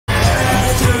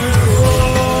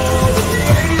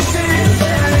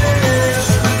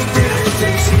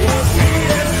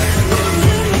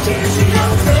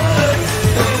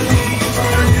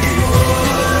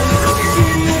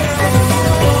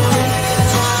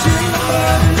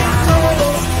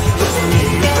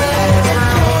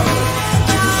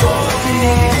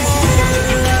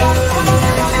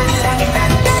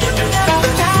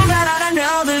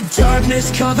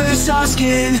covers our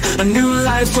skin, a new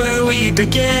life where we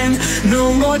begin.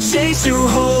 No more chains to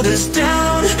hold us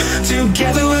down.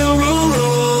 Together we'll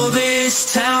rule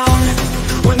this town.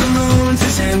 When the moon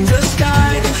is in the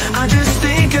sky, I just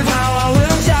think of how I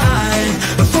will die.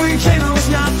 Before you came I was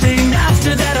nothing.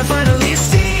 After that I finally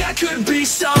see I could be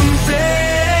something.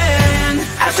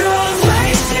 After all the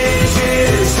wasted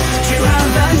years, you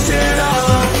have answered all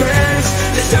our prayers.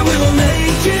 This time we will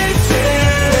make it fair.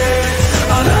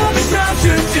 Our love is not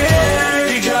too fair,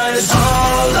 because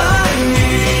all I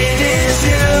need is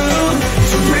you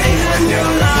to bring a new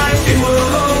life. It will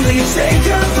only take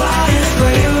a bite,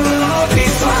 but it will all be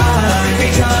fine,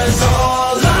 because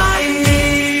all I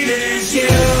need is you.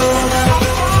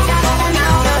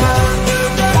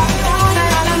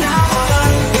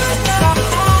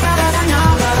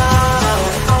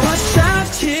 I was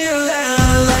trapped here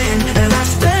alone, and I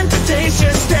spent the days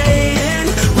just staying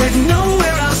with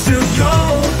nowhere else to go.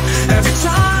 Every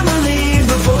time I leave,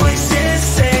 the voices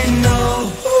say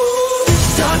no.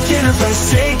 Stuck in a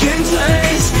forsaken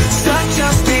place, stuck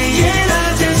just being a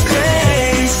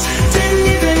disgrace. Didn't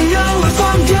even know if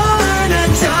I'm gonna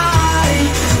die.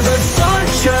 The thought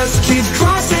just keeps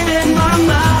crossing in my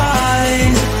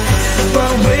mind.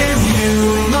 But with you,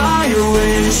 my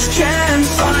wish can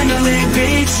finally be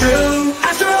true.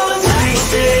 After all the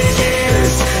wasted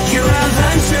years, you have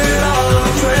answered all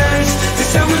our prayers. This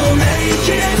time we will make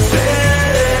it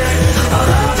fair. Our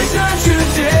love is not too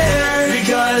dear,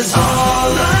 because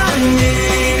all I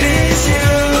need is you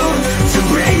to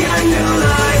bring a new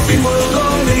life. It will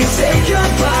only take a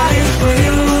bite, but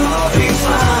it will all be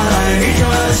fine,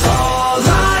 because all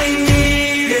I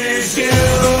need is you.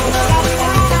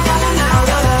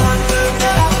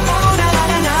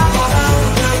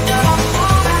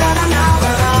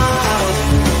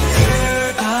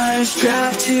 I was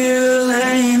trapped here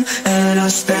lame, and I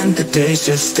spent the days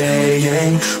just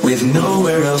staying with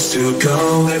nowhere else to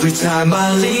go. Every time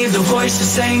I leave, the voices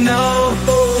say no.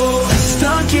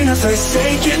 Stuck in a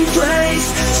forsaken place,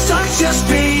 stuck just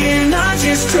being a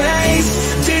disgrace.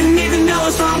 Didn't even know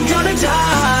if I'm gonna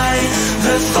die.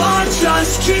 The thought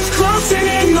just keeps crossing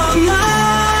in my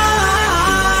mind.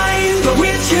 But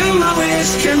with you, my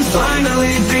wish can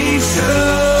finally be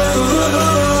true.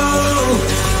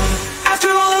 After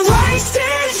all the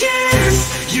wasted years,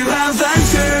 you have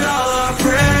answered all our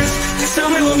prayers. This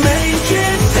time we will make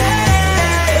it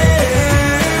fair,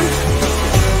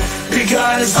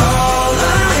 because all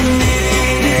I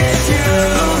need is you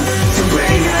to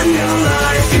bring a new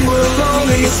life. It will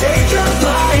only take a